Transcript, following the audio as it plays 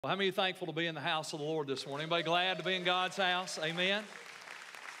Well, how many are thankful to be in the house of the Lord this morning? Anybody glad to be in God's house? Amen.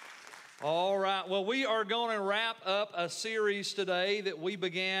 All right. Well, we are going to wrap up a series today that we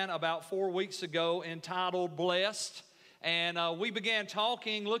began about 4 weeks ago entitled Blessed. And we began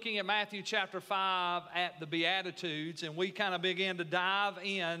looking at Matthew chapter 5 at the Beatitudes, and we kind of began to dive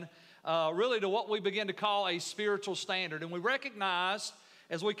in really to what we begin to call a spiritual standard. And we recognized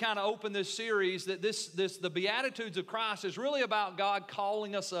as we kind of open this series that the Beatitudes of Christ is really about God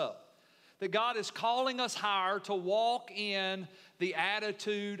calling us up. That God is calling us higher to walk in the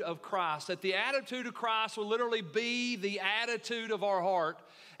attitude of Christ. That the attitude of Christ will literally be the attitude of our heart,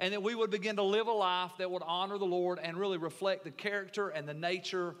 and that we would begin to live a life that would honor the Lord and really reflect the character and the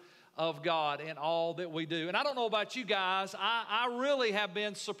nature of God in all that we do. And I don't know about you guys, I really have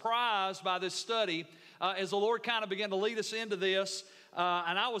been surprised by this study as the Lord kind of began to lead us into this.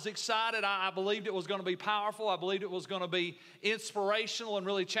 And I was excited. I believed it was going to be powerful. I believed it was going to be inspirational and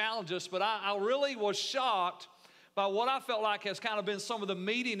really challenge us. But I really was shocked by what I felt like has kind of been some of the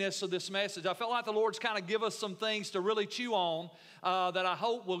meatiness of this message. I felt like the Lord's kind of give us some things to really chew on that I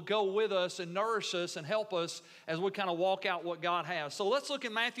hope will go with us and nourish us and help us as we kind of walk out what God has. So let's look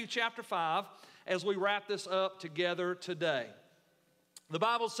at Matthew chapter 5 as we wrap this up together today. The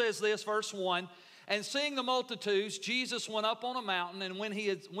Bible says this, verse 1, "And seeing the multitudes, Jesus went up on a mountain, and when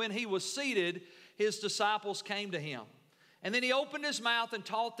he was seated, his disciples came to him. And then he opened his mouth and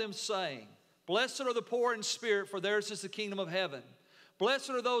taught them, saying, Blessed are the poor in spirit, for theirs is the kingdom of heaven. Blessed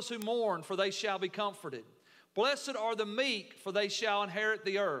are those who mourn, for they shall be comforted. Blessed are the meek, for they shall inherit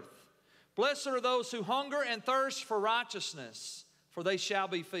the earth. Blessed are those who hunger and thirst for righteousness, for they shall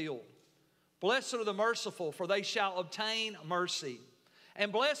be filled. Blessed are the merciful, for they shall obtain mercy.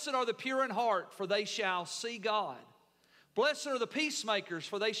 And blessed are the pure in heart, for they shall see God. Blessed are the peacemakers,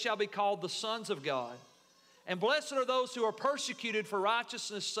 for they shall be called the sons of God. And blessed are those who are persecuted for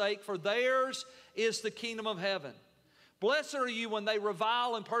righteousness' sake, for theirs is the kingdom of heaven. Blessed are you when they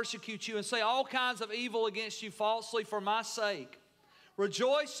revile and persecute you and say all kinds of evil against you falsely for my sake.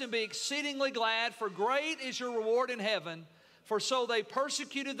 Rejoice and be exceedingly glad, for great is your reward in heaven, for so they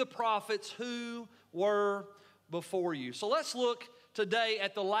persecuted the prophets who were before you." So let's look today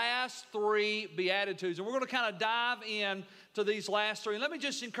at the last three Beatitudes. And we're going to kind of dive in to these last three. And let me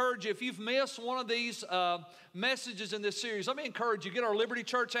just encourage you, if you've missed one of these messages in this series, let me encourage you, get our Liberty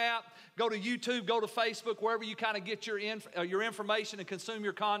Church app, go to YouTube, go to Facebook, wherever you kind of get your information and consume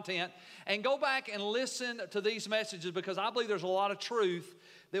your content, and go back and listen to these messages, because I believe there's a lot of truth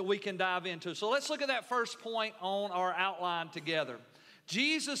that we can dive into. So let's look at that first point on our outline together.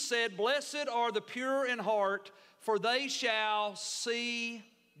 Jesus said, "Blessed are the pure in heart, for they shall see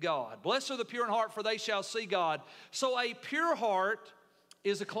God." Blessed are the pure in heart, for they shall see God. So a pure heart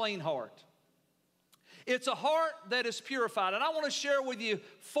is a clean heart. It's a heart that is purified. And I want to share with you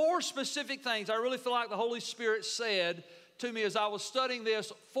 4 specific things I really feel like the Holy Spirit said to me as I was studying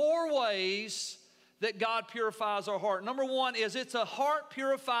this. 4 ways that God purifies our heart. Number 1 is it's a heart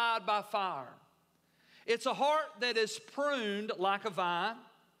purified by fire. It's a heart that is pruned like a vine.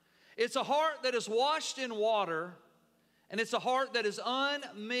 It's a heart that is washed in water, and it's a heart that is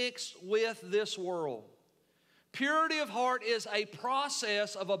unmixed with this world. Purity of heart is a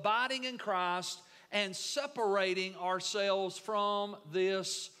process of abiding in Christ and separating ourselves from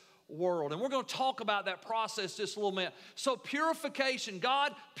this world. And we're going to talk about that process just a little bit. So purification,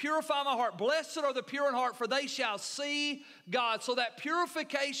 God, purify my heart. Blessed are the pure in heart, for they shall see God. So that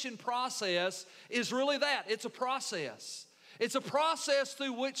purification process is really that. It's a process. It's a process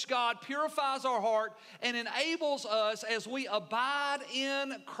through which God purifies our heart and enables us, as we abide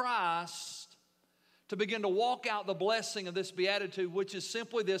in Christ, to begin to walk out the blessing of this beatitude, which is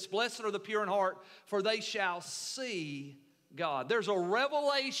simply this: blessed are the pure in heart, for they shall see God. There's a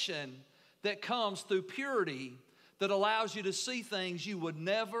revelation that comes through purity that allows you to see things you would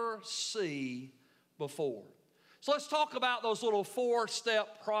never see before. So let's talk about those little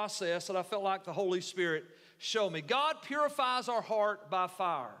 4-step process that I felt like the Holy Spirit showed me. God purifies our heart by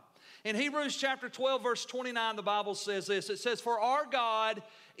fire. In Hebrews chapter 12, verse 29, the Bible says this. It says, "For our God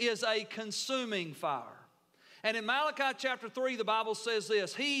is a consuming fire." And in Malachi chapter 3, the Bible says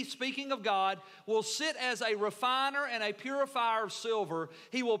this: "He," speaking of God, "will sit as a refiner and a purifier of silver.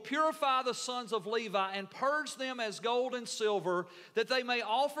 He will purify the sons of Levi and purge them as gold and silver, that they may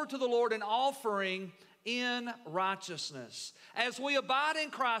offer to the Lord an offering in righteousness." As we abide in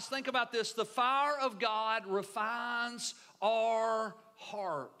Christ, think about this: the fire of God refines our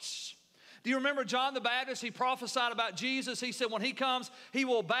hearts. Do you remember John the Baptist? He prophesied about Jesus. He said when he comes, he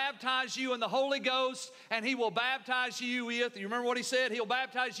will baptize you in the Holy Ghost, and he will baptize you with, you remember what he said? He'll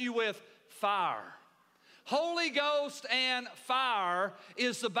baptize you with fire. Holy Ghost and fire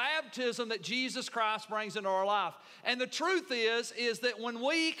is the baptism that Jesus Christ brings into our life. And the truth is that when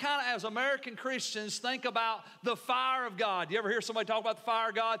we kind of, as American Christians, think about the fire of God. You ever hear somebody talk about the fire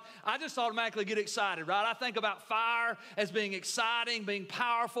of God? I just automatically get excited, right? I think about fire as being exciting, being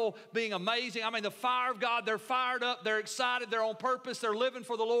powerful, being amazing. I mean, the fire of God, they're fired up, they're excited, they're on purpose, they're living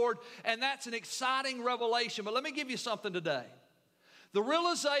for the Lord, and that's an exciting revelation. But let me give you something today. The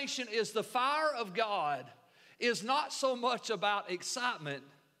realization is the fire of God is not so much about excitement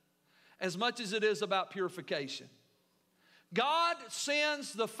as much as it is about purification. God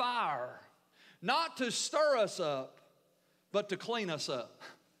sends the fire not to stir us up, but to clean us up.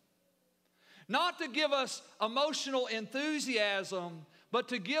 Not to give us emotional enthusiasm, but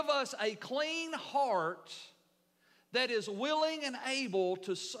to give us a clean heart that is willing and able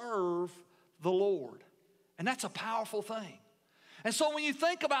to serve the Lord. And that's a powerful thing. And so when you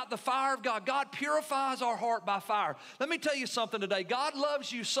think about the fire of God, God purifies our heart by fire. Let me tell you something today. God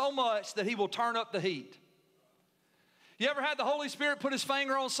loves you so much that He will turn up the heat. You ever had the Holy Spirit put His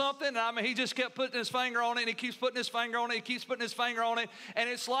finger on something? I mean, He just kept putting His finger on it, and He keeps putting His finger on it, He keeps putting His finger on it, and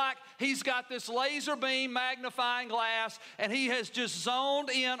it's like He's got this laser beam magnifying glass, and He has just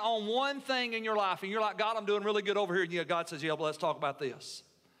zoned in on one thing in your life, and you're like, God, I'm doing really good over here, and God says, yeah, well, let's talk about this.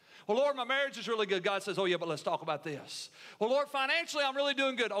 Well, Lord, my marriage is really good. God says, oh, yeah, but let's talk about this. Well, Lord, financially, I'm really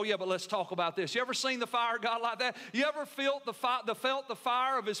doing good. Oh, yeah, but let's talk about this. You ever seen the fire of God like that? You ever felt the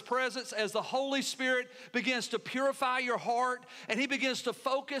fire of His presence as the Holy Spirit begins to purify your heart and He begins to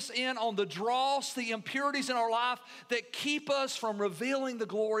focus in on the dross, the impurities in our life that keep us from revealing the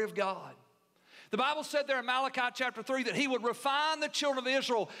glory of God? The Bible said there in Malachi chapter 3 that He would refine the children of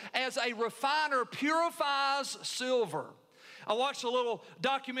Israel as a refiner purifies silver. I watched a little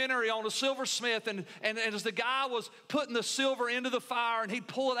documentary on a silversmith, and as the guy was putting the silver into the fire, and he'd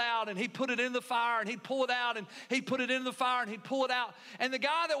pull it out, and he'd put it in the fire, and he'd pull it out, and he'd put it in the fire, and he'd pull it out. And the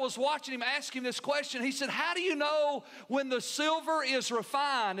guy that was watching him asked him this question. He said, how do you know when the silver is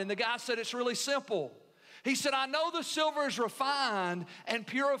refined? And the guy said, it's really simple. He said, I know the silver is refined and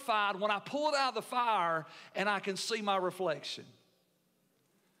purified when I pull it out of the fire and I can see my reflection.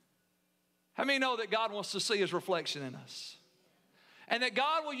 How many know that God wants to see His reflection in us? And that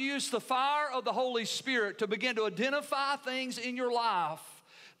God will use the fire of the Holy Spirit to begin to identify things in your life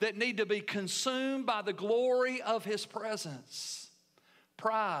that need to be consumed by the glory of His presence.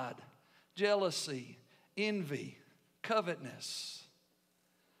 Pride, jealousy, envy, covetousness.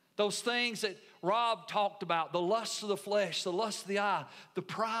 Those things that Rob talked about, the lust of the flesh, the lust of the eye, the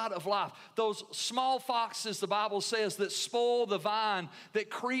pride of life. Those small foxes, the Bible says, that spoil the vine, that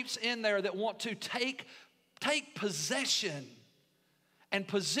creeps in there, that want to take possession and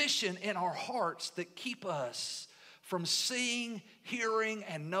position in our hearts that keep us from seeing, hearing,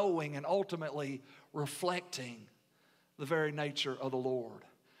 and knowing, and ultimately reflecting the very nature of the Lord.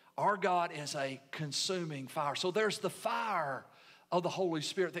 Our God is a consuming fire. So there's the fire of the Holy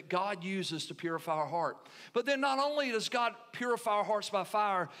Spirit that God uses to purify our heart. But then not only does God purify our hearts by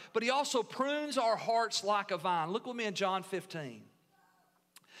fire, but He also prunes our hearts like a vine. Look with me in John 15.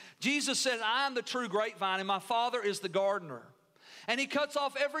 Jesus said, I am the true grapevine, and my Father is the gardener. And He cuts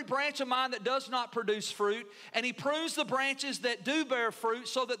off every branch of mine that does not produce fruit, and He prunes the branches that do bear fruit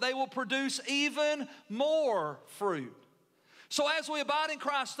so that they will produce even more fruit. So as we abide in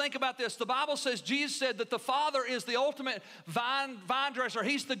Christ, think about this. The Bible says, Jesus said that the Father is the ultimate vine dresser.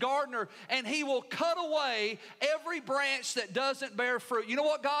 He's the gardener, and He will cut away every branch that doesn't bear fruit. You know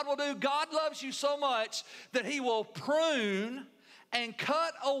what God will do? God loves you so much that He will prune and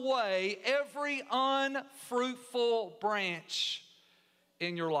cut away every unfruitful branch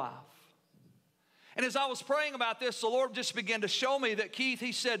in your life. And as I was praying about this, the Lord just began to show me that, Keith,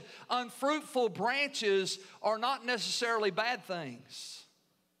 He said, unfruitful branches are not necessarily bad things.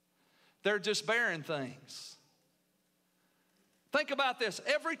 They're just barren things. Think about this.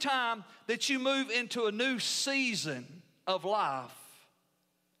 Every time that you move into a new season of life,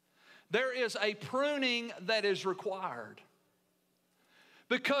 there is a pruning that is required.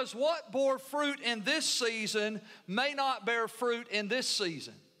 Because what bore fruit in this season may not bear fruit in this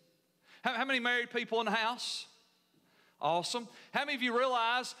season. How many married people in the house? Awesome. How many of you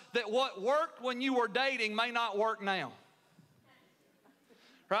realize that what worked when you were dating may not work now?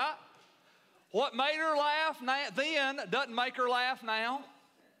 Right? What made her laugh then doesn't make her laugh now.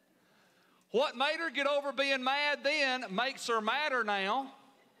 What made her get over being mad then makes her madder now.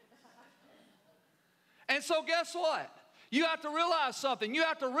 And so guess what? You have to realize something. You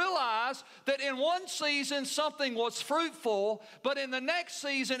have to realize that in one season something was fruitful, but in the next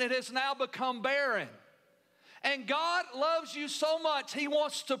season it has now become barren. And God loves you so much, He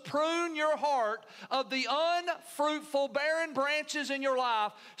wants to prune your heart of the unfruitful, barren branches in your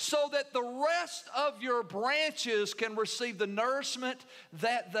life so that the rest of your branches can receive the nourishment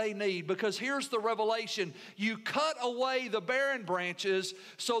that they need. Because here's the revelation. You cut away the barren branches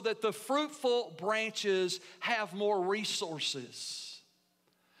so that the fruitful branches have more resources.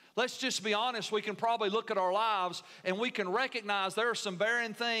 Let's just be honest, we can probably look at our lives and we can recognize there are some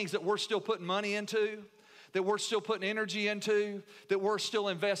barren things that we're still putting money into, that we're still putting energy into, that we're still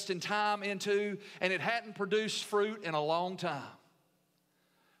investing time into, and it hadn't produced fruit in a long time.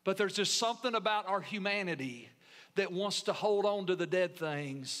 But there's just something about our humanity that wants to hold on to the dead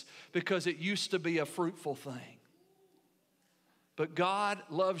things because it used to be a fruitful thing. But God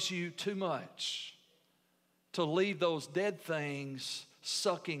loves you too much to leave those dead things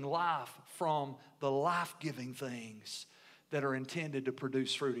sucking life from the life-giving things that are intended to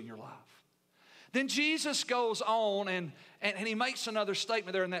produce fruit in your life. Then Jesus goes on and He makes another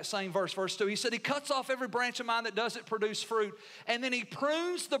statement there in that same verse, verse 2. He said, He cuts off every branch of mine that doesn't produce fruit, and then He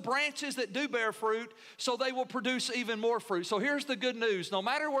prunes the branches that do bear fruit so they will produce even more fruit. So here's the good news. No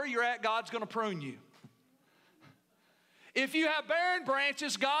matter where you're at, God's going to prune you. If you have barren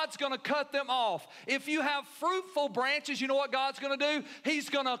branches, God's going to cut them off. If you have fruitful branches, you know what God's going to do? He's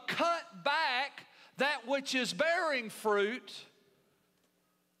going to cut back that which is bearing fruit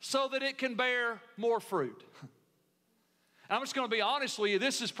so that it can bear more fruit. And I'm just going to be honest with you,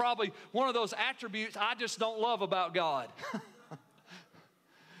 this is probably one of those attributes I just don't love about God.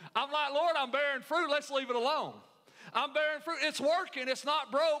 I'm like, Lord, I'm bearing fruit, let's leave it alone. I'm bearing fruit, it's working, it's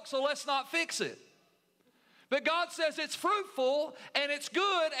not broke, so let's not fix it. But God says it's fruitful, and it's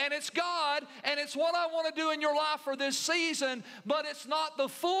good, and it's God, and it's what I want to do in your life for this season, but it's not the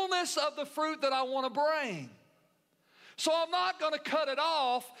fullness of the fruit that I want to bring. So I'm not going to cut it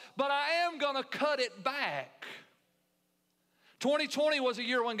off, but I am going to cut it back. 2020 was a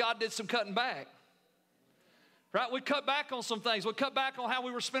year when God did some cutting back. Right? We cut back on some things. We cut back on how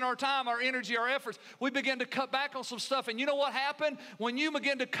we were spending our time, our energy, our efforts. We began to cut back on some stuff. And you know what happened? When you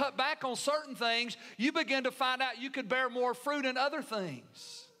begin to cut back on certain things, you begin to find out you could bear more fruit in other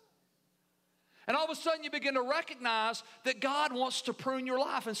things. And all of a sudden you begin to recognize that God wants to prune your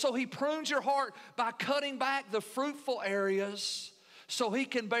life. And so He prunes your heart by cutting back the fruitful areas so He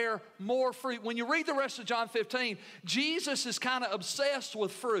can bear more fruit. When you read the rest of John 15, Jesus is kind of obsessed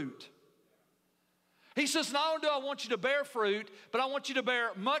with fruit. He says, not only do I want you to bear fruit, but I want you to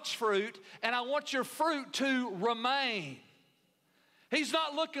bear much fruit, and I want your fruit to remain. He's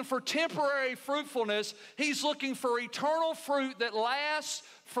not looking for temporary fruitfulness. He's looking for eternal fruit that lasts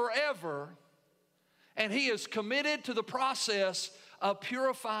forever. And He is committed to the process of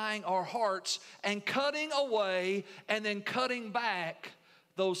purifying our hearts and cutting away and then cutting back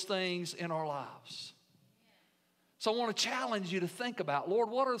those things in our lives. So I want to challenge you to think about, Lord,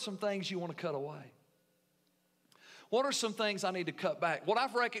 what are some things you want to cut away? What are some things I need to cut back? What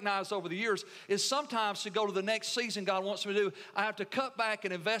I've recognized over the years is sometimes to go to the next season God wants me to do, I have to cut back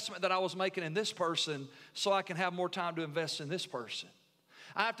an investment that I was making in this person so I can have more time to invest in this person.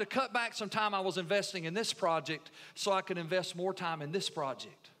 I have to cut back some time I was investing in this project so I can invest more time in this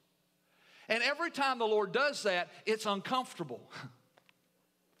project. And every time the Lord does that, it's uncomfortable.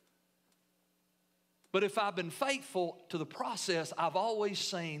 But if I've been faithful to the process, I've always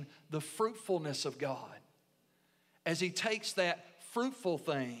seen the fruitfulness of God as He takes that fruitful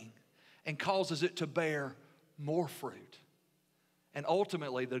thing and causes it to bear more fruit. And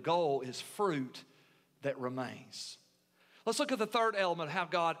ultimately, the goal is fruit that remains. Let's look at the third element of how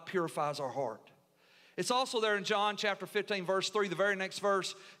God purifies our heart. It's also there in John chapter 15, verse 3, the very next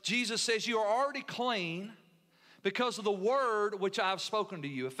verse. Jesus says, you are already clean because of the word which I have spoken to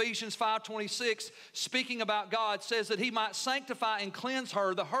you. Ephesians 5:26, speaking about God, says that He might sanctify and cleanse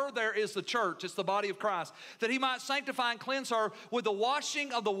her. The her there is the church. It's the body of Christ. That He might sanctify and cleanse her with the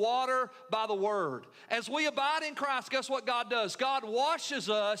washing of the water by the word. As we abide in Christ, guess what God does? God washes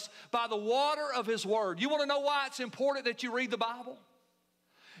us by the water of His word. You want to know why it's important that you read the Bible?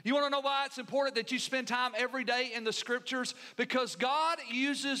 You want to know why it's important that you spend time every day in the Scriptures? Because God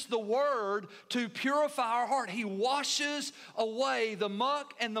uses the Word to purify our heart. He washes away the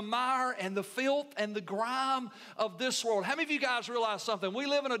muck and the mire and the filth and the grime of this world. How many of you guys realize something? We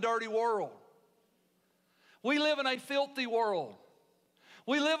live in a dirty world. We live in a filthy world.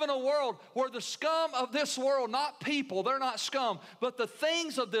 We live in a world where the scum of this world, not people, they're not scum, but the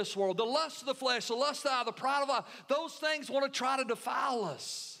things of this world, the lust of the flesh, the lust of the eye, the pride of life, those things want to try to defile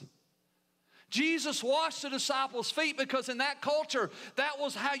us. Jesus washed the disciples' feet because in that culture, that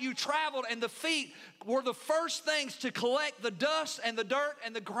was how you traveled, and the feet were the first things to collect the dust and the dirt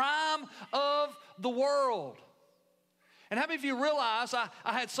and the grime of the world. And how many of you realize I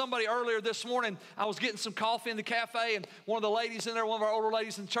had somebody earlier this morning, I was getting some coffee in the cafe, and one of the ladies in there, one of our older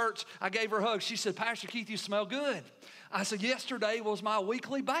ladies in church, I gave her a hug. She said, Pastor Keith, you smell good. I said, yesterday was my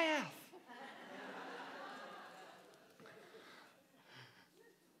weekly bath.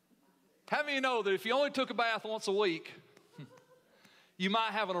 How many of you know that if you only took a bath once a week, you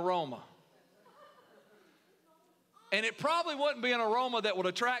might have an aroma? And it probably wouldn't be an aroma that would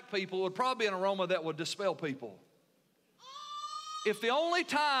attract people. It would probably be an aroma that would dispel people. If the only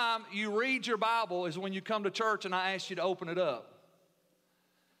time you read your Bible is when you come to church and I ask you to open it up,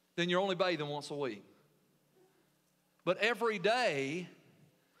 then you're only bathing once a week. But every day,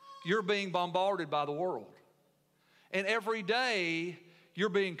 you're being bombarded by the world. And every day, you're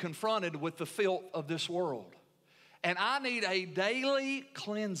being confronted with the filth of this world. And I need a daily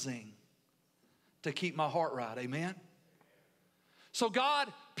cleansing to keep my heart right. Amen? So God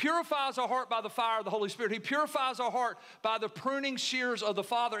purifies our heart by the fire of the Holy Spirit. He purifies our heart by the pruning shears of the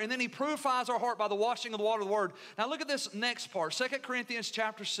Father. And then He purifies our heart by the washing of the water of the Word. Now look at this next part. 2 Corinthians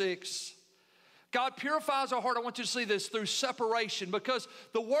chapter 6. God purifies our heart. I want you to see this through separation, because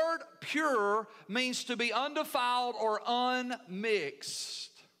the word pure means to be undefiled or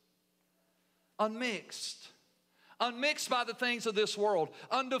unmixed. Unmixed. Unmixed by the things of this world,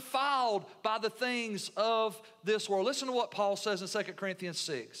 undefiled by the things of this world. Listen to what Paul says in 2 Corinthians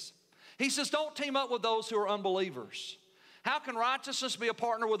 6. He says, don't team up with those who are unbelievers. How can righteousness be a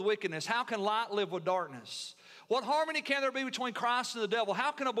partner with wickedness? How can light live with darkness? What harmony can there be between Christ and the devil?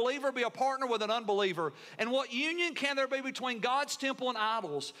 How can a believer be a partner with an unbeliever? And what union can there be between God's temple and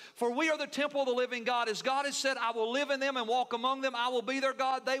idols? For we are the temple of the living God. As God has said, I will live in them and walk among them. I will be their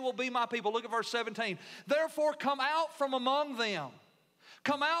God. They will be my people. Look at verse 17. Therefore, come out from among them.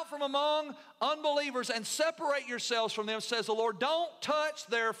 Come out from among unbelievers and separate yourselves from them, says the Lord. Don't touch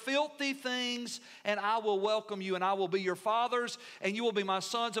their filthy things, and I will welcome you, and I will be your fathers, and you will be my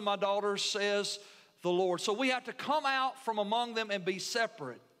sons and my daughters, says the Lord. So we have to come out from among them and be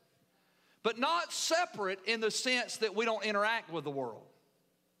separate. But not separate in the sense that we don't interact with the world.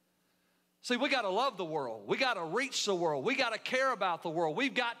 See, we got to love the world. We got to reach the world. We got to care about the world.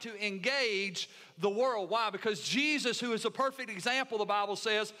 We've got to engage the world. Why? Because Jesus, who is a perfect example, the Bible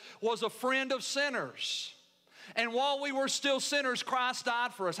says, was a friend of sinners. And while we were still sinners, Christ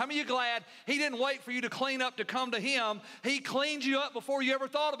died for us. How many of you glad He didn't wait for you to clean up to come to Him? He cleaned you up before you ever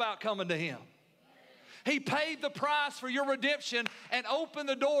thought about coming to Him. He paid the price for your redemption and opened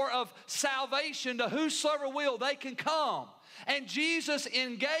the door of salvation to whosoever will, they can come. And Jesus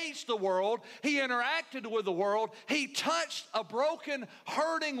engaged the world. He interacted with the world. He touched a broken,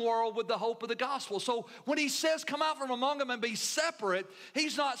 hurting world with the hope of the gospel. So when He says come out from among them and be separate,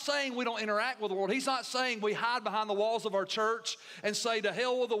 He's not saying we don't interact with the world. He's not saying we hide behind the walls of our church and say to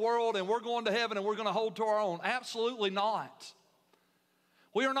hell with the world and we're going to heaven and we're going to hold to our own. Absolutely not.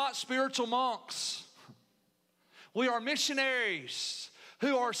 We are not spiritual monks. We are missionaries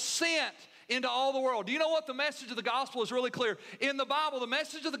who are sent into all the world. Do you know what? The message of the gospel is really clear. In the Bible, the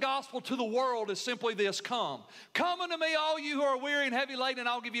message of the gospel to the world is simply this: come. Come unto me, all you who are weary and heavy laden, and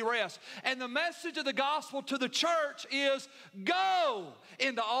I'll give you rest. And the message of the gospel to the church is go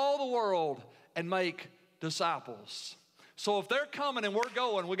into all the world and make disciples. So if they're coming and we're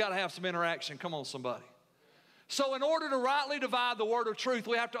going, we got to have some interaction. Come on, somebody. So in order to rightly divide the word of truth,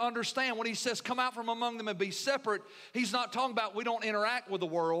 we have to understand when He says come out from among them and be separate, He's not talking about we don't interact with the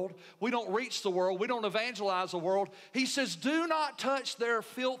world, we don't reach the world, we don't evangelize the world. He says do not touch their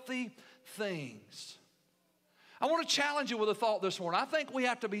filthy things. I want to challenge you with a thought this morning. I think we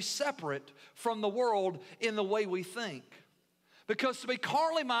have to be separate from the world in the way we think. Because to be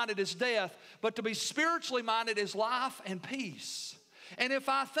carnally minded is death, but to be spiritually minded is life and peace. And if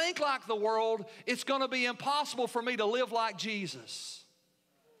I think like the world, it's going to be impossible for me to live like Jesus.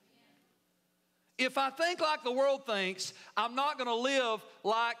 If I think like the world thinks, I'm not going to live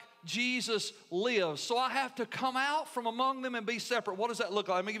like Jesus lives. So I have to come out from among them and be separate. What does that look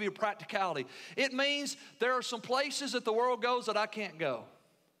like? Let me give you a practicality. It means there are some places that the world goes that I can't go.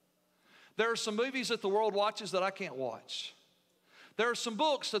 There are some movies that the world watches that I can't watch. There are some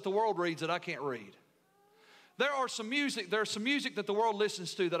books that the world reads that I can't read. There's some music that the world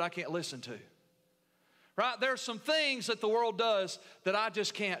listens to that I can't listen to. Right? There are some things that the world does that I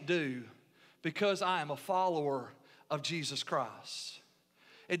just can't do because I am a follower of Jesus Christ.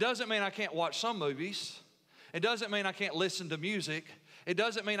 It doesn't mean I can't watch some movies. It doesn't mean I can't listen to music. It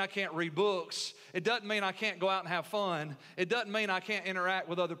doesn't mean I can't read books. It doesn't mean I can't go out and have fun. It doesn't mean I can't interact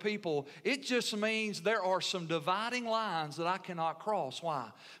with other people. It just means there are some dividing lines that I cannot cross. Why?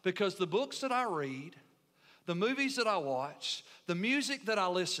 Because the books that I read, the movies that I watch, the music that I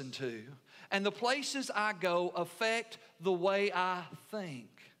listen to, and the places I go affect the way I think.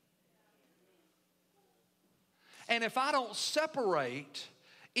 And if I don't separate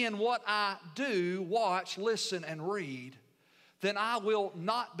in what I do, watch, listen, and read, then I will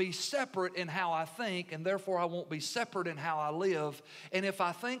not be separate in how I think, and therefore I won't be separate in how I live. And if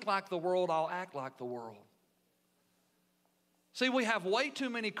I think like the world, I'll act like the world. See, we have way too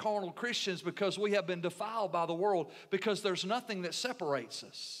many carnal Christians because we have been defiled by the world, because there's nothing that separates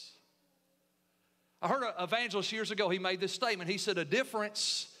us. I heard an evangelist years ago, he made this statement. He said, a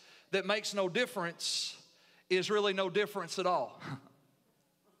difference that makes no difference is really no difference at all.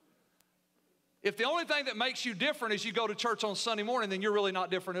 If the only thing that makes you different is you go to church on Sunday morning, then you're really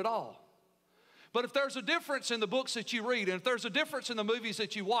not different at all. But if there's a difference in the books that you read, and if there's a difference in the movies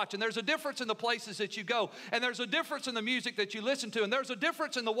that you watch, and there's a difference in the places that you go, and there's a difference in the music that you listen to, and there's a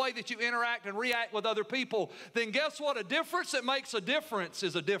difference in the way that you interact and react with other people, then guess what? A difference that makes a difference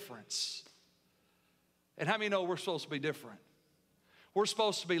is a difference. And how many know we're supposed to be different? We're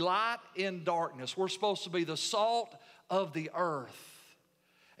supposed to be light in darkness. We're supposed to be the salt of the earth.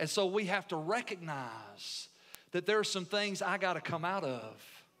 And so we have to recognize that there are some things I got to come out of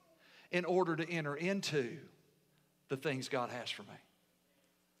in order to enter into the things God has for me.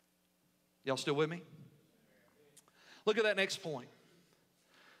 Y'all still with me? Look at that next point.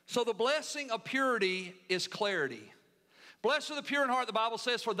 So the blessing of purity is clarity. Blessed are the pure in heart, the Bible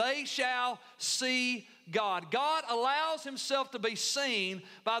says, for they shall see God. God allows himself to be seen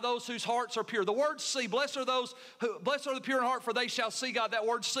by those whose hearts are pure. The word see, blessed are the pure in heart, for they shall see God. That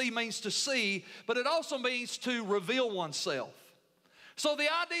word see means to see, but it also means to reveal oneself. So the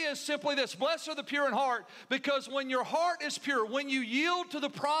idea is simply this: blessed are the pure in heart, because when your heart is pure, when you yield to the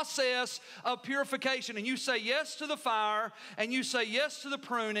process of purification and you say yes to the fire, and you say yes to the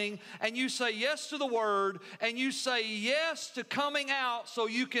pruning, and you say yes to the word, and you say yes to coming out so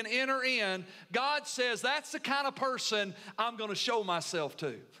you can enter in, God says that's the kind of person I'm going to show myself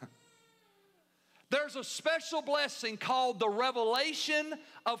to. There's a special blessing called the revelation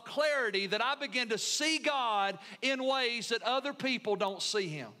of clarity, that I begin to see God in ways that other people don't see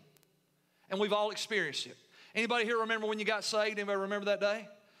him. And we've all experienced it. Anybody here remember when you got saved? Anybody remember that day?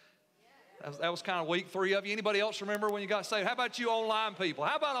 That was kind of weak, 3 of you. Anybody else remember when you got saved? How about you online people?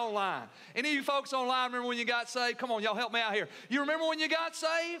 How about online? Any of you folks online remember when you got saved? Come on, y'all help me out here. You remember when you got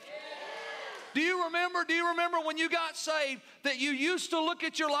saved? Do you remember when you got saved that you used to look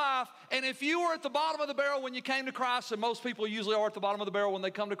at your life, and if you were at the bottom of the barrel when you came to Christ, and most people usually are at the bottom of the barrel when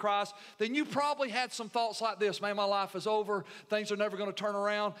they come to Christ, then you probably had some thoughts like this: man, my life is over. Things are never going to turn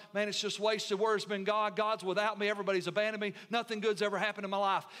around. Man, it's just wasted. Where's been God? God's without me. Everybody's abandoned me. Nothing good's ever happened in my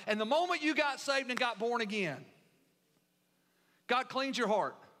life. And the moment you got saved and got born again, God cleans your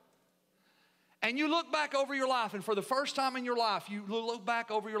heart. And you look back over your life, and for the first time in your life, you look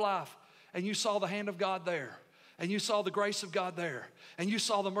back over your life, and you saw the hand of God there, and you saw the grace of God there, and you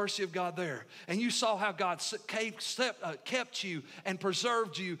saw the mercy of God there, and you saw how God kept you and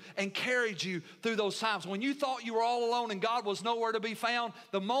preserved you and carried you through those times. When you thought you were all alone and God was nowhere to be found,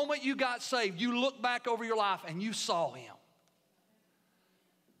 the moment you got saved, you looked back over your life and you saw him.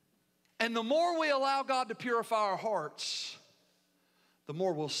 And the more we allow God to purify our hearts, the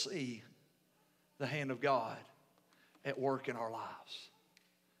more we'll see the hand of God at work in our lives.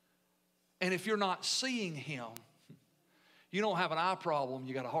 And if you're not seeing him, you don't have an eye problem,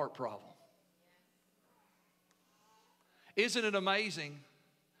 you got a heart problem. Isn't it amazing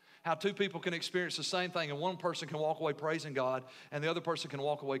how 2 people can experience the same thing, and one person can walk away praising God and the other person can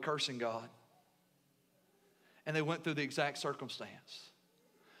walk away cursing God? And they went through the exact circumstance.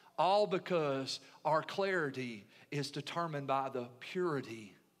 All because our clarity is determined by the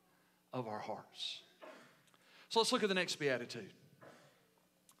purity of our hearts. So let's look at the next beatitude.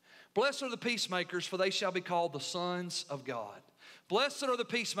 Blessed are the peacemakers, for they shall be called the sons of God. Blessed are the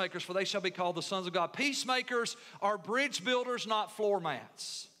peacemakers, for they shall be called the sons of God. Peacemakers are bridge builders, not floor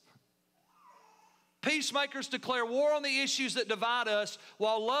mats. Peacemakers declare war on the issues that divide us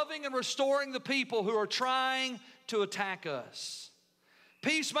while loving and restoring the people who are trying to attack us.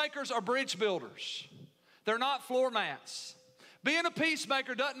 Peacemakers are bridge builders. They're not floor mats. Being a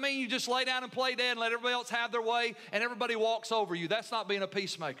peacemaker doesn't mean you just lay down and play dead and let everybody else have their way and everybody walks over you. That's not being a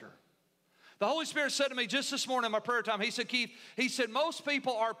peacemaker. The Holy Spirit said to me just this morning in my prayer time, he said, Keith, he said, most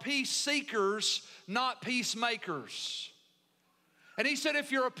people are peace seekers, not peacemakers. And he said,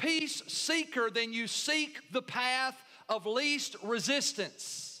 if you're a peace seeker, then you seek the path of least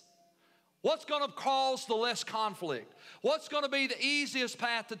resistance. What's going to cause the less conflict? What's going to be the easiest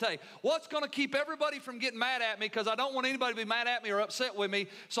path to take? What's going to keep everybody from getting mad at me, because I don't want anybody to be mad at me or upset with me,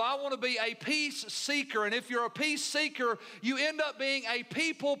 so I want to be a peace seeker. And if you're a peace seeker, you end up being a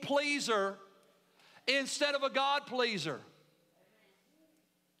people pleaser instead of a God pleaser.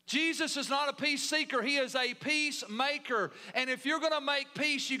 Jesus is not a peace seeker. He is a peacemaker. And if you're going to make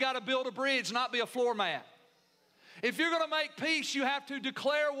peace, you got to build a bridge, not be a floor mat. If you're going to make peace, you have to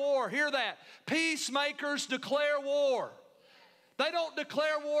declare war. Hear that. Peacemakers declare war. They don't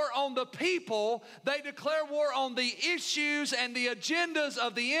declare war on the people. They declare war on the issues and the agendas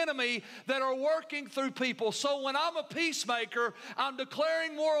of the enemy that are working through people. So when I'm a peacemaker, I'm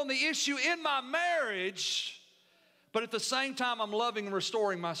declaring war on the issue in my marriage, but at the same time, I'm loving and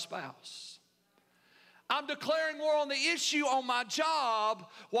restoring my spouse. I'm declaring war on the issue on my job,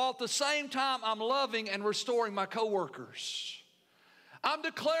 while at the same time I'm loving and restoring my coworkers. I'm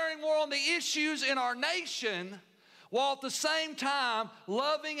declaring war on the issues in our nation, while at the same time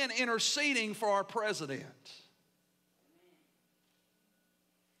loving and interceding for our president.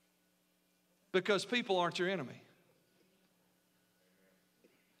 Because people aren't your enemy.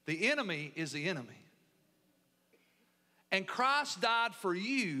 The enemy is the enemy. And Christ died for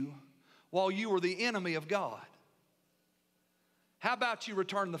you while you were the enemy of God. How about you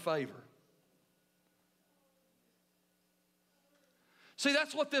return the favor? See,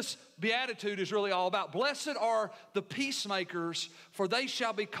 that's what this beatitude is really all about. Blessed are the peacemakers, for they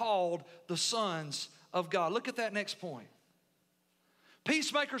shall be called the sons of God. Look at that next point.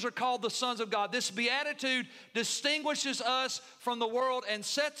 Peacemakers are called the sons of God. This beatitude distinguishes us from the world and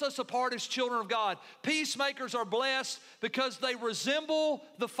sets us apart as children of God. Peacemakers are blessed because they resemble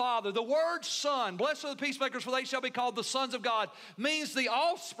the Father. The word son, blessed are the peacemakers, for they shall be called the sons of God, means the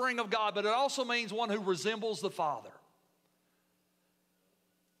offspring of God, but it also means one who resembles the Father.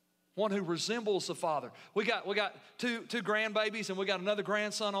 One who resembles the Father. We got two grandbabies, and we got another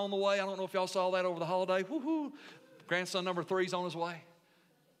grandson on the way. I don't know if y'all saw that over the holiday. Woo-hoo. Grandson number 3's on his way.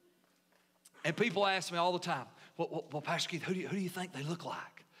 And people ask me all the time, well, Pastor Keith, who do you think they look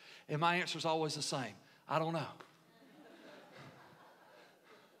like? And my answer is always the same. I don't know.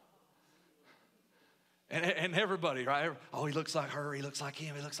 And everybody, right? Oh, he looks like her. He looks like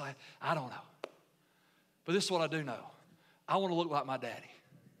him. He looks like, I don't know. But this is what I do know. I want to look like my daddy.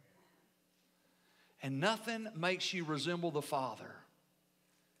 And nothing makes you resemble the Father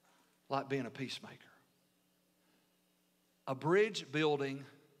like being a peacemaker. A bridge building,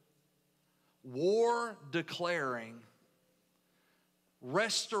 war declaring,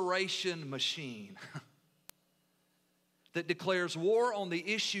 restoration machine that declares war on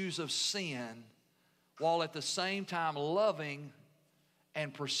the issues of sin while at the same time loving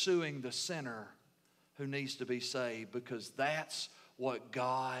and pursuing the sinner who needs to be saved, because that's what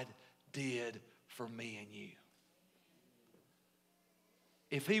God did for me and you.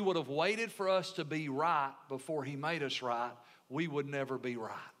 If He would have waited for us to be right before He made us right, we would never be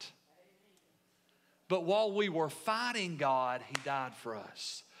right. But while we were fighting God, He died for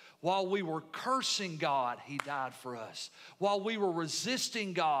us. While we were cursing God, He died for us. While we were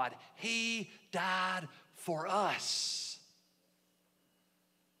resisting God, He died for us.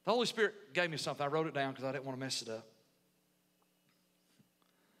 The Holy Spirit gave me something. I wrote it down because I didn't want to mess it up.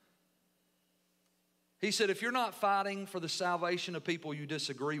 He said, if you're not fighting for the salvation of people you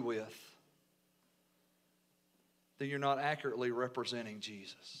disagree with, then you're not accurately representing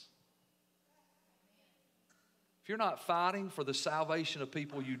Jesus. If you're not fighting for the salvation of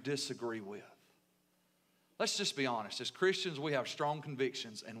people you disagree with, let's just be honest. As Christians, we have strong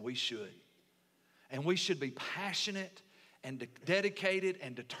convictions, and we should. And we should be passionate and dedicated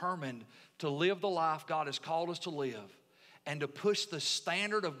and determined to live the life God has called us to live, and to push the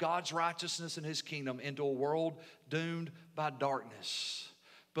standard of God's righteousness and His kingdom into a world doomed by darkness.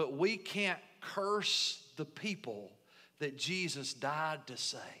 But we can't curse the people that Jesus died to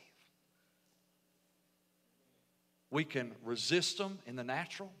save. We can resist them in the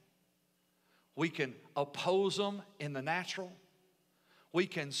natural. We can oppose them in the natural. We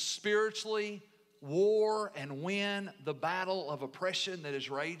can spiritually war and win the battle of oppression that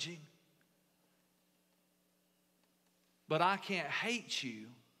is raging. But I can't hate you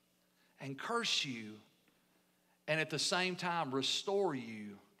and curse you and at the same time restore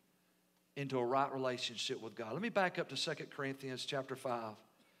you into a right relationship with God. Let me back up to 2 Corinthians chapter 5.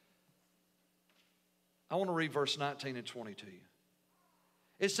 I want to read verse 19 and 20 to you.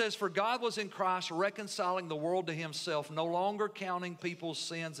 It says, for God was in Christ reconciling the world to himself, no longer counting people's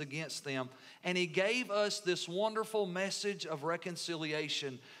sins against them. And he gave us this wonderful message of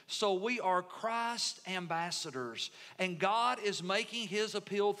reconciliation. So we are Christ's ambassadors, and God is making his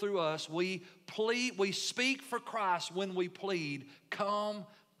appeal through us. We speak for Christ when we plead, come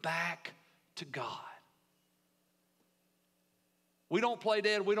back to God. We don't play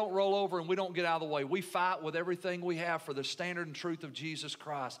dead, we don't roll over, and we don't get out of the way. We fight with everything we have for the standard and truth of Jesus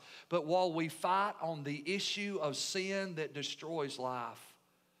Christ. But while we fight on the issue of sin that destroys life,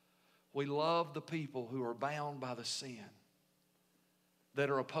 we love the people who are bound by the sin that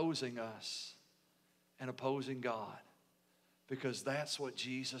are opposing us and opposing God, because that's what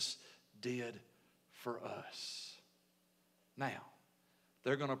Jesus did for us. Now,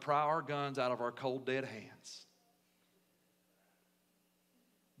 they're going to pry our guns out of our cold, dead hands.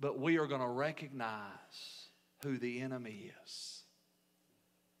 But we are going to recognize who the enemy is.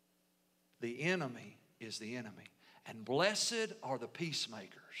 The enemy is the enemy. And blessed are the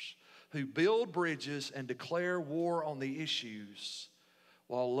peacemakers who build bridges and declare war on the issues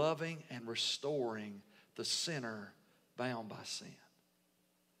while loving and restoring the sinner bound by sin.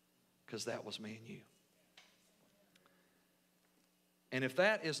 Because that was me and you. And if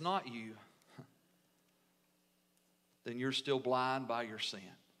that is not you, then you're still blind by your sin.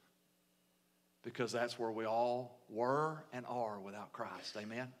 Because that's where we all were and are without Christ.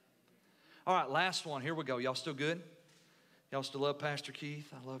 Amen? All right, last one. Here we go. Y'all still good? Y'all still love Pastor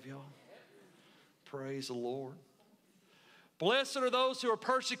Keith? I love y'all. Praise the Lord. Blessed are those who are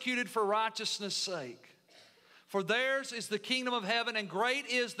persecuted for righteousness' sake, for theirs is the kingdom of heaven, and great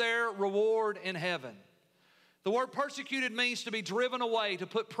is their reward in heaven. The word persecuted means to be driven away, to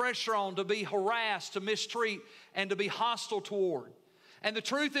put pressure on, to be harassed, to mistreat, and to be hostile toward. And the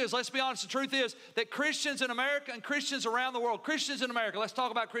truth is, let's be honest, the truth is that Christians in America and Christians around the world, Christians in America, let's talk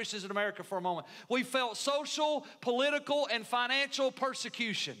about Christians in America for a moment. We felt social, political, and financial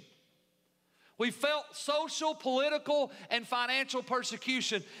persecution. We felt social, political, and financial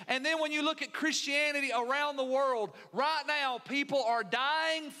persecution. And then when you look at Christianity around the world, right now people are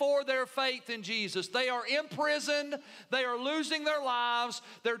dying for their faith in Jesus. They are imprisoned. They are losing their lives.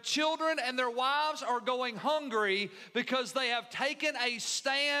 Their children and their wives are going hungry because they have taken a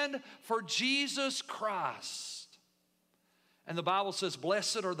stand for Jesus Christ. And the Bible says,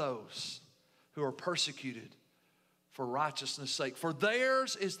 blessed are those who are persecuted for righteousness' sake. For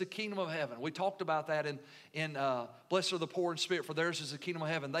theirs is the kingdom of heaven. We talked about that in Blessed are the poor in spirit, for theirs is the kingdom of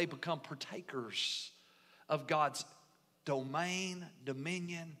heaven. They become partakers of God's domain,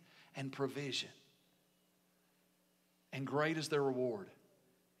 dominion, and provision. And great is their reward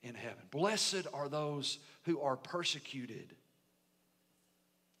in heaven. Blessed are those who are persecuted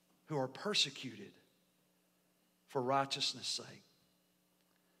for righteousness' sake.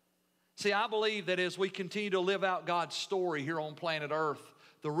 See, I believe that as we continue to live out God's story here on planet Earth,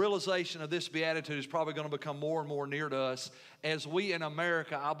 the realization of this beatitude is probably going to become more and more near to us as we in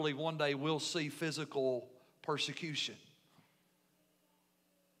America, I believe one day will see physical persecution.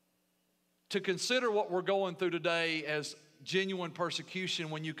 To consider what we're going through today as genuine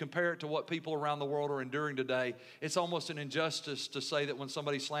persecution when you compare it to what people around the world are enduring today, it's almost an injustice to say that when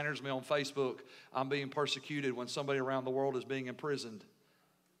somebody slanders me on Facebook, I'm being persecuted when somebody around the world is being imprisoned.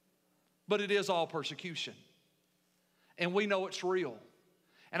 But it is all persecution. And we know it's real.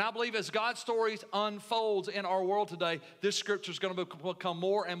 And I believe as God's story unfolds in our world today, this scripture is going to become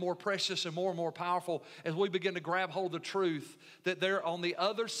more and more precious and more powerful as we begin to grab hold of the truth that there on the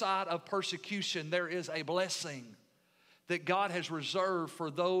other side of persecution, there is a blessing that God has reserved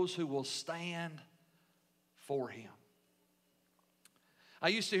for those who will stand for Him. I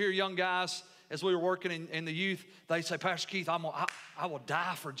used to hear young guys, as we were working in the youth, they say, Pastor Keith, I will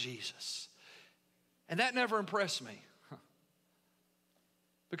die for Jesus. And that never impressed me.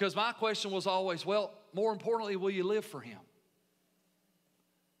 Because my question was always, well, more importantly, will you live for Him?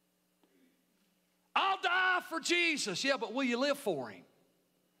 I'll die for Jesus. Yeah, but will you live for Him?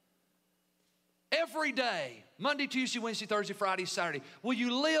 Every day, Monday, Tuesday, Wednesday, Thursday, Friday, Saturday, will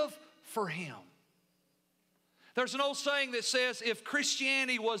you live for Him? There's an old saying that says, if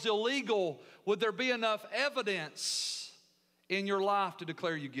Christianity was illegal, would there be enough evidence in your life to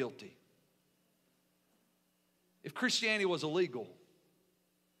declare you guilty? If Christianity was illegal,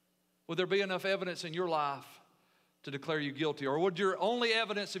 would there be enough evidence in your life to declare you guilty? Or would your only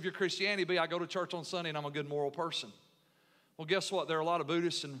evidence of your Christianity be, I go to church on Sunday and I'm a good moral person? Well, guess what? There are a lot of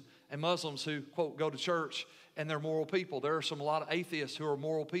Buddhists and Muslims who, quote, go to church and they're moral people. There are a lot of atheists who are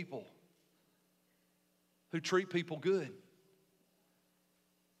moral people, who treat people good.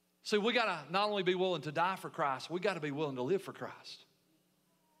 See, we got to not only be willing to die for Christ, we got to be willing to live for Christ.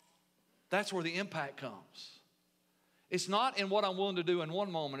 That's where the impact comes. It's not in what I'm willing to do in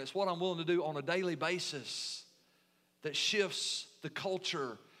one moment. It's what I'm willing to do on a daily basis that shifts the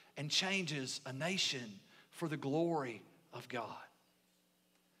culture and changes a nation for the glory of God.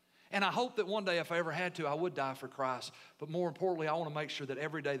 And I hope that one day, if I ever had to, I would die for Christ. But more importantly, I want to make sure that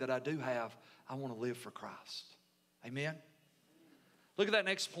every day that I do have, I want to live for Christ. Amen? Look at that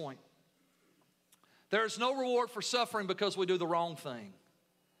next point. There is no reward for suffering because we do the wrong thing.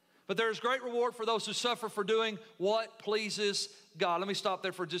 But there is great reward for those who suffer for doing what pleases God. Let me stop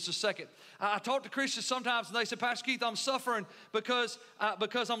there for just a second. I talk to Christians sometimes and they say, Pastor Keith, I'm suffering because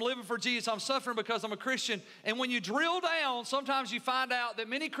I'm living for Jesus. I'm suffering because I'm a Christian. And when you drill down, sometimes you find out that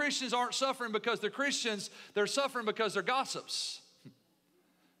many Christians aren't suffering because they're Christians. They're suffering because they're gossips.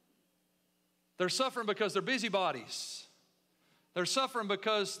 They're suffering because they're busybodies. They're suffering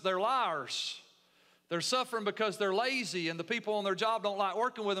because they're liars. They're suffering because they're lazy and the people on their job don't like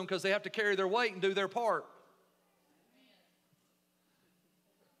working with them because they have to carry their weight and do their part.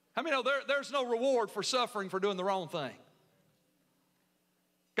 How many know there's no reward for suffering for doing the wrong thing?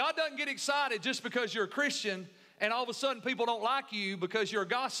 God doesn't get excited just because you're a Christian and all of a sudden people don't like you because you're a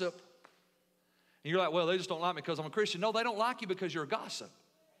gossip. And you're like, well, they just don't like me because I'm a Christian. No, they don't like you because you're a gossip.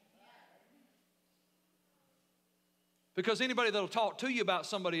 Because anybody that'll talk to you about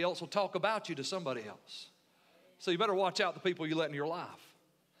somebody else will talk about you to somebody else. So you better watch out the people you let in your life.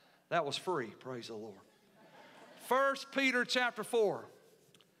 That was free, praise the Lord. 1 Peter chapter 4.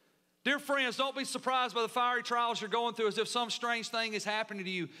 Dear friends, don't be surprised by the fiery trials you're going through as if some strange thing is happening to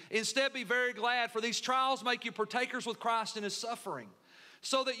you. Instead, be very glad, for these trials make you partakers with Christ in His suffering,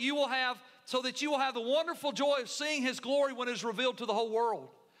 so that you will have the wonderful joy of seeing His glory when it is revealed to the whole world.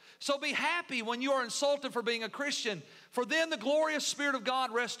 So be happy when you are insulted for being a Christian, for then the glorious Spirit of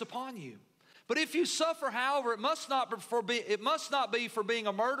God rests upon you. But if you suffer, however, it must not be for being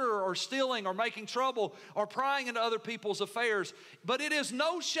a murderer or stealing or making trouble or prying into other people's affairs. But it is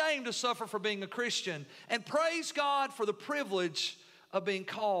no shame to suffer for being a Christian. And praise God for the privilege of being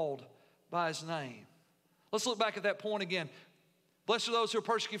called by His name. Let's look back at that point again. Blessed are those who are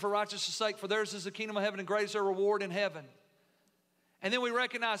persecuted for righteousness' sake, for theirs is the kingdom of heaven, and great is their reward in heaven. And then we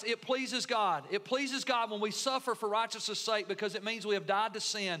recognize it pleases God. It pleases God when we suffer for righteousness' sake because it means we have died to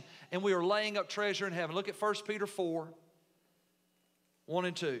sin and we are laying up treasure in heaven. Look at 1 Peter 4, 1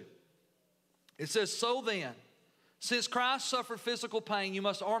 and 2. It says, so then, since Christ suffered physical pain, you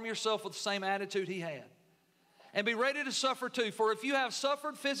must arm yourself with the same attitude He had. And be ready to suffer too. For if you have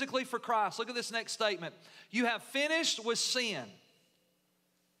suffered physically for Christ, look at this next statement. You have finished with sin.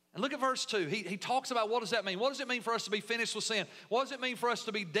 And look at verse 2. He talks about what does that mean? What does it mean for us to be finished with sin? What does it mean for us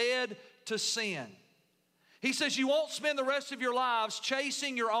to be dead to sin? He says you won't spend the rest of your lives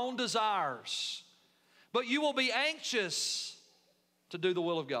chasing your own desires, but you will be anxious to do the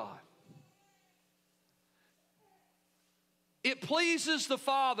will of God. It pleases the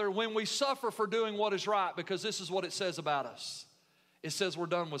Father when we suffer for doing what is right, because this is what it says about us. It says we're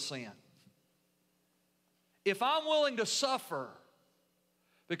done with sin. If I'm willing to suffer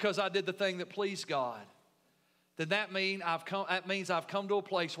because I did the thing that pleased God, then that means I've come to a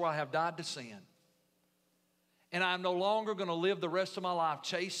place where I have died to sin. And I'm no longer going to live the rest of my life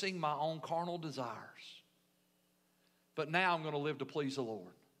chasing my own carnal desires. But now I'm going to live to please the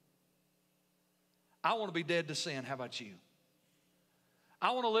Lord. I want to be dead to sin. How about you?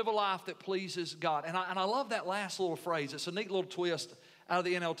 I want to live a life that pleases God. And I love that last little phrase. It's a neat little twist out of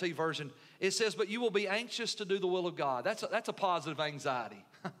the NLT version. It says, but you will be anxious to do the will of God. That's a positive anxiety.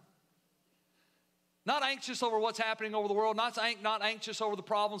 Not anxious over what's happening over the world, not anxious over the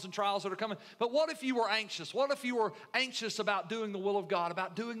problems and trials that are coming. But what if you were anxious? What if you were anxious about doing the will of God,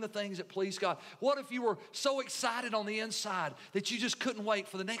 about doing the things that please God? What if you were so excited on the inside that you just couldn't wait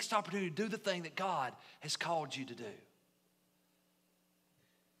for the next opportunity to do the thing that God has called you to do?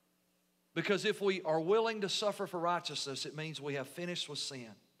 Because if we are willing to suffer for righteousness, it means we have finished with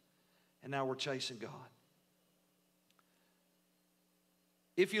sin, and now we're chasing God.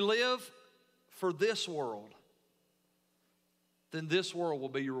 If you live for this world, then this world will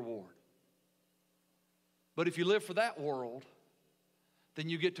be your reward. But if you live for that world, then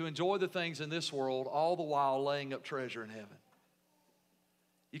you get to enjoy the things in this world, all the while laying up treasure in heaven.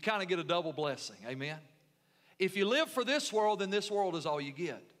 You kind of get a double blessing, amen? If you live for this world, then this world is all you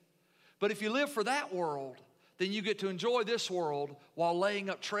get. But if you live for that world, then you get to enjoy this world while laying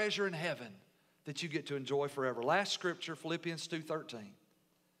up treasure in heaven that you get to enjoy forever. Last scripture, Philippians 2:13.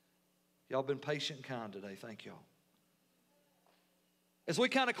 Y'all been patient and kind today. Thank y'all. As we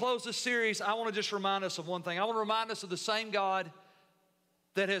kind of close this series, I want to just remind us of one thing. I want to remind us of the same God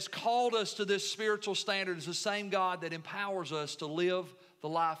that has called us to this spiritual standard is the same God that empowers us to live the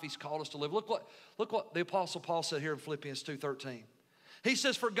life He's called us to live. Look what the Apostle Paul said here in Philippians 2:13. He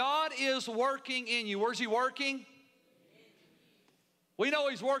says, for God is working in you. Where's He working? We know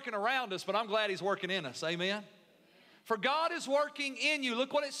He's working around us, but I'm glad He's working in us. Amen? For God is working in you.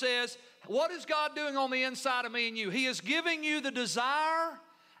 Look what it says. What is God doing on the inside of me and you? He is giving you the desire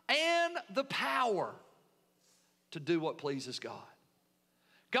and the power to do what pleases God.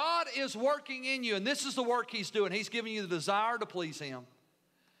 God is working in you, and this is the work He's doing. He's giving you the desire to please Him,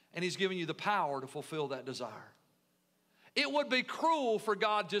 and He's giving you the power to fulfill that desire. It would be cruel for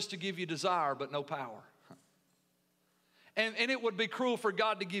God just to give you desire but no power. And it would be cruel for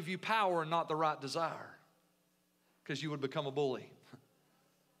God to give you power and not the right desire, because you would become a bully.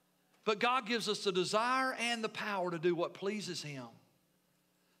 But God gives us the desire and the power to do what pleases Him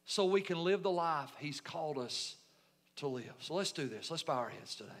so we can live the life He's called us to live. So let's do this. Let's bow our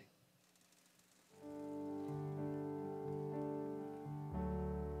heads today.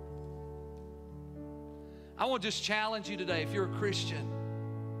 I want to just challenge you today, if you're a Christian,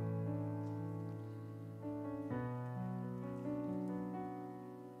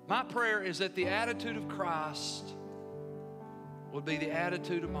 my prayer is that the attitude of Christ would be the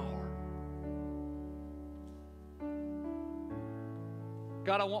attitude of my heart.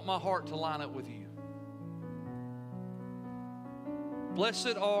 God, I want my heart to line up with You.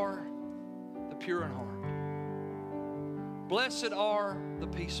 Blessed are the pure in heart. Blessed are the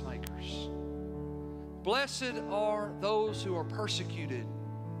peacemakers. Blessed are those who are persecuted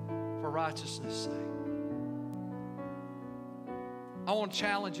for righteousness' sake. I want to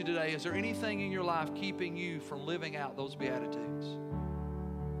challenge you today. Is there anything in your life keeping you from living out those Beatitudes?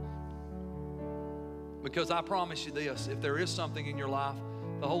 Because I promise you this, if there is something in your life,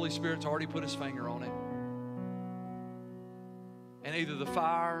 the Holy Spirit's already put His finger on it. And either the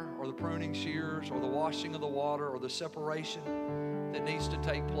fire or the pruning shears or the washing of the water or the separation that needs to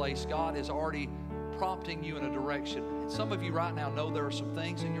take place, God is already prompting you in a direction. And some of you right now know there are some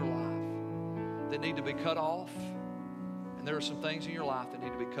things in your life that need to be cut off, and there are some things in your life that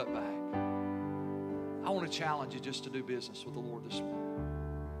need to be cut back. I want to challenge you just to do business with the Lord this morning.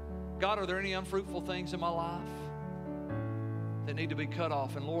 God, are there any unfruitful things in my life that need to be cut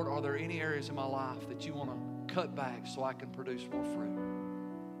off? And Lord, are there any areas in my life that You want to cut back so I can produce more fruit?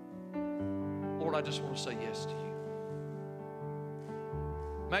 Lord, I just want to say yes to You.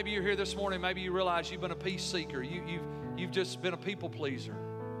 Maybe you're here this morning, maybe you realize you've been a peace seeker. You've just been a people pleaser.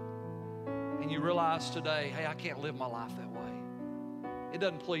 And you realize today, hey, I can't live my life that way. It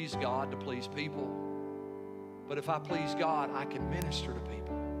doesn't please God to please people. But if I please God, I can minister to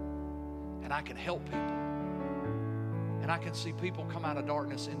people. And I can help people. And I can see people come out of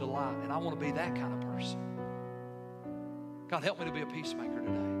darkness into light. And I want to be that kind of person. God, help me to be a peacemaker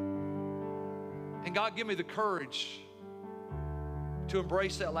today. And God, give me the courage to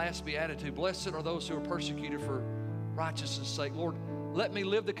embrace that last beatitude. Blessed are those who are persecuted for righteousness' sake. Lord, let me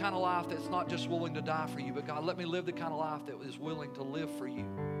live the kind of life that's not just willing to die for You, but God, let me live the kind of life that is willing to live for You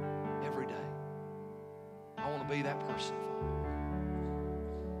every day. I want to be that person, Father.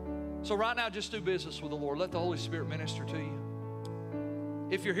 So right now, just do business with the Lord. Let the Holy Spirit minister to you.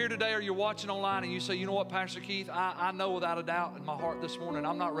 If you're here today or you're watching online and you say, you know what, Pastor Keith, I know without a doubt in my heart this morning,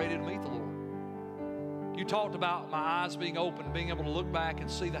 I'm not ready to meet the Lord. You talked about my eyes being open, being able to look back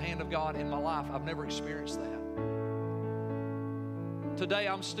and see the hand of God in my life. I've never experienced that. Today,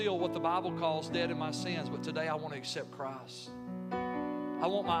 I'm still what the Bible calls dead in my sins, but today I want to accept Christ. I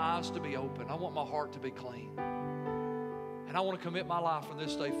want my eyes to be open. I want my heart to be clean. And I want to commit my life from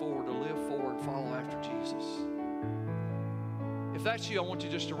this day forward to live for and follow after Jesus. If that's you, I want you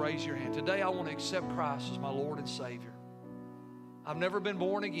just to raise your hand. Today, I want to accept Christ as my Lord and Savior. I've never been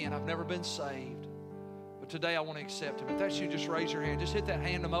born again. I've never been saved. But today, I want to accept Him. If that's you, just raise your hand. Just hit that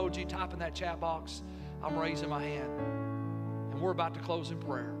hand emoji. Type in that chat box. I'm raising my hand. And we're about to close in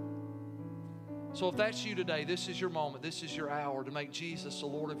prayer. So if that's you today, this is your moment. This is your hour to make Jesus the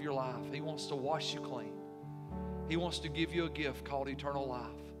Lord of your life. He wants to wash you clean. He wants to give you a gift called eternal life.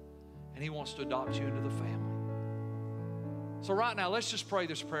 And He wants to adopt you into the family. So right now, let's just pray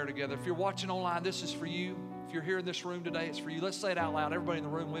this prayer together. If you're watching online, this is for you. If you're here in this room today, it's for you. Let's say it out loud. Everybody in the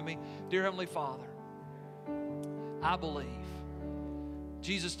room with me. Dear Heavenly Father, I believe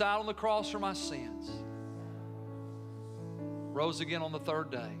Jesus died on the cross for my sins, rose again on the third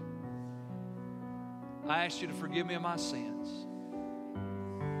day. I ask You to forgive me of my sins.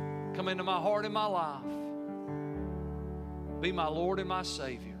 Come into my heart and my life. Be my Lord and my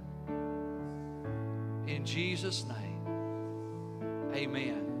Savior. In Jesus' name,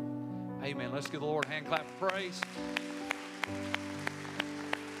 amen. Amen. Let's give the Lord a hand clap of praise.